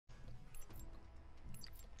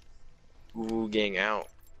Ooh, gang out.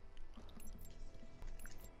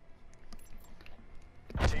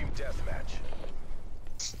 Team deathmatch.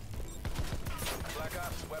 Black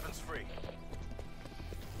Ops, weapons free.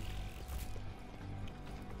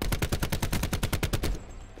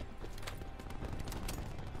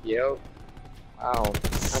 Yep. Wow,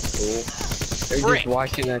 that's cool. They're Frick. just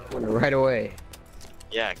watching that corner right away.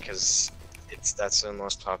 Yeah, cause that's the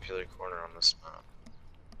most popular corner on this map.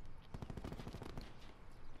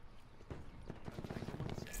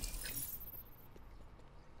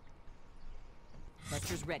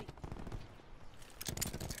 Lecture's ready.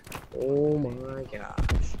 Oh my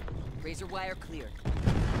gosh. Razor wire cleared.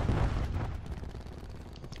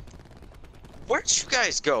 Where'd you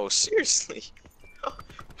guys go? Seriously.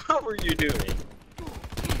 What were you doing?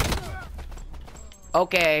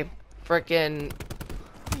 Okay, frickin'.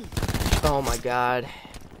 Oh my god.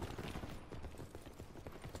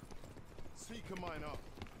 Seeker mine up.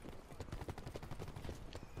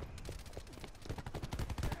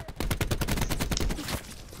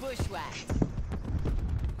 Bushwhack.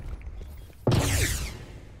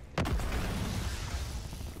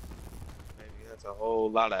 Maybe that's a whole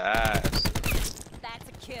lot of ass. That's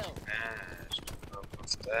a kill. Ass. Oh,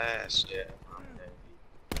 what's that? Yeah.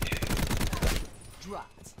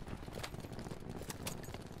 Dropped.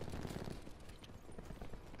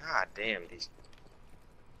 God damn these.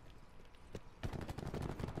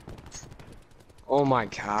 Oh my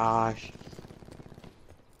gosh.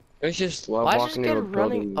 It's just love Why is this walking kid into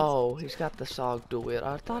running? buildings. Oh, he's got the SOG dual wit.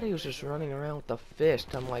 I thought he was just running around with the fist.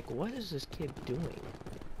 I'm like, what is this kid doing?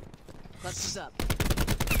 Clutches up.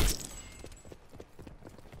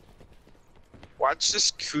 Watch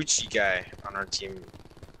this Coochie guy on our team.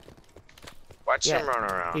 Watch him run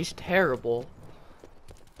around. He's terrible.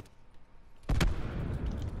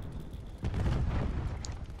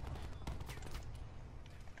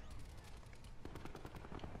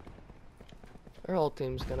 Our whole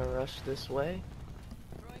team's gonna rush this way.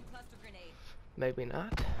 Throwing cluster grenade. Maybe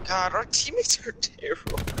not. God, our teammates are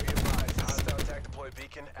terrible. Be advised, hostile attack deploy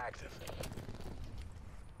beacon active.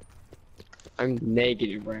 I'm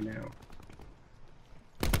negative right now.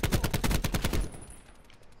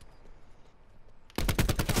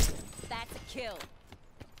 That's a kill.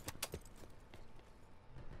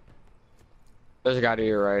 There's a guy to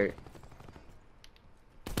your right.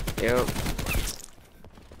 Yep.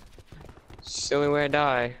 It's the only way I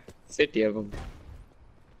die. 50 of them.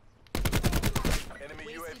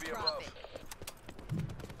 Enemy UAV above.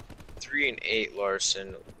 3 and 8,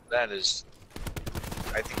 Larson. That is.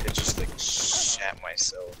 I think I just like shat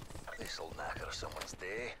myself. This'll knacker someone's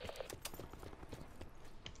day.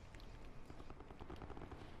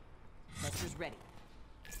 Lecture's ready.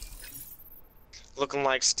 Looking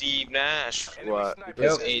like Steve Nash. Enemy What? sniper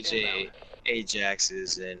Because set AJ inbound. Ajax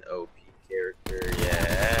is an OP character. Yeah.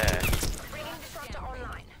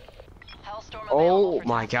 Oh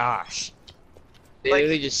my gosh. They Like-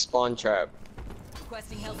 literally just spawn trap.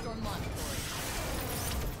 Requesting Hellstorm launch.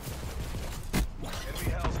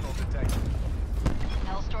 Enemy Hellstorm detected.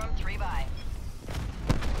 Hellstorm 3 by.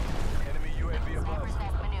 Enemy UAV above.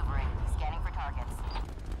 Maneuvering. Scanning for targets.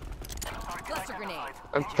 Cluster grenade.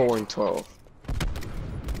 I'm 4 and 12.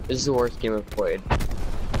 This is the worst game I've played.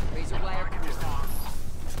 Razor wire cleared.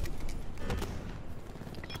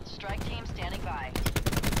 Strike team standing by.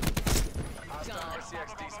 Hostile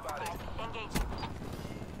RCXD spotted. Engaging.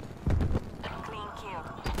 Clean kill.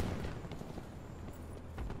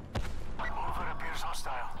 Mover appears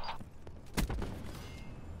hostile.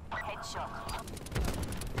 Headshot.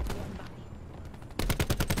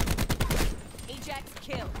 Ajax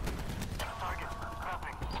kill. Target.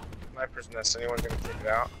 Cropping. Sniper's nest. Anyone gonna take it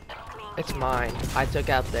out? It's mine. I took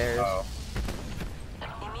out theirs. Oh.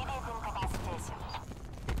 Immediate incapacitation.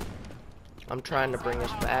 I'm trying to bring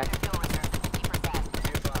us back. Be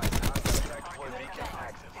advised, hostile attack deploy beacon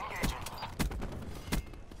active.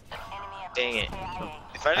 Dang it.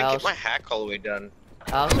 If I didn't get my hack all the way done.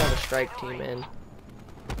 I also have a strike team in.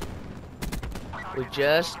 We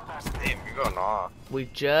just Damn, you're going off.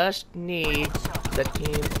 need the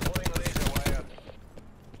team. Deploying laser wire.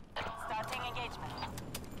 Starting engagement.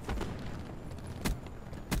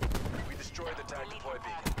 We destroyed the attack deploy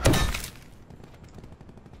beacon.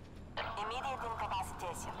 Immediate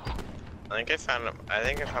incapacitation. I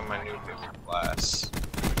think I found my new favorite class.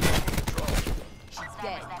 She's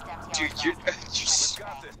dead. Dude, you just.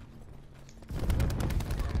 Got this.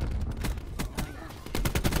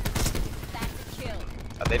 That's a kill.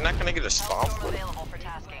 Are they not gonna get a spawn Hellstorm point? available for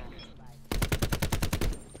tasking.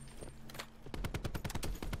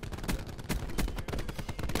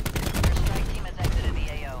 Your strike team has exited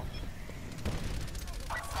the AO.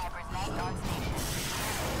 Sniper's net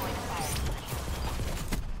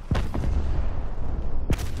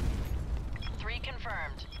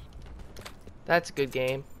That's a good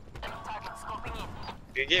game. Target scoping in.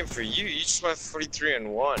 Good game for you. You just went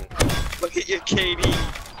 43-1. Look at your KD.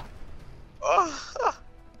 Oh.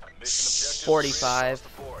 Mission objective 45. across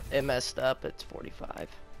the board. It messed up. It's 45.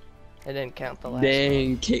 It didn't count the last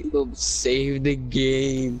Dang, Caleb saved the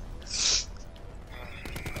game.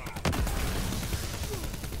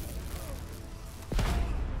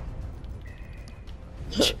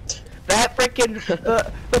 That freaking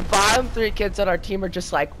the bottom 3 kids on our team are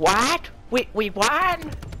just like, what? We won?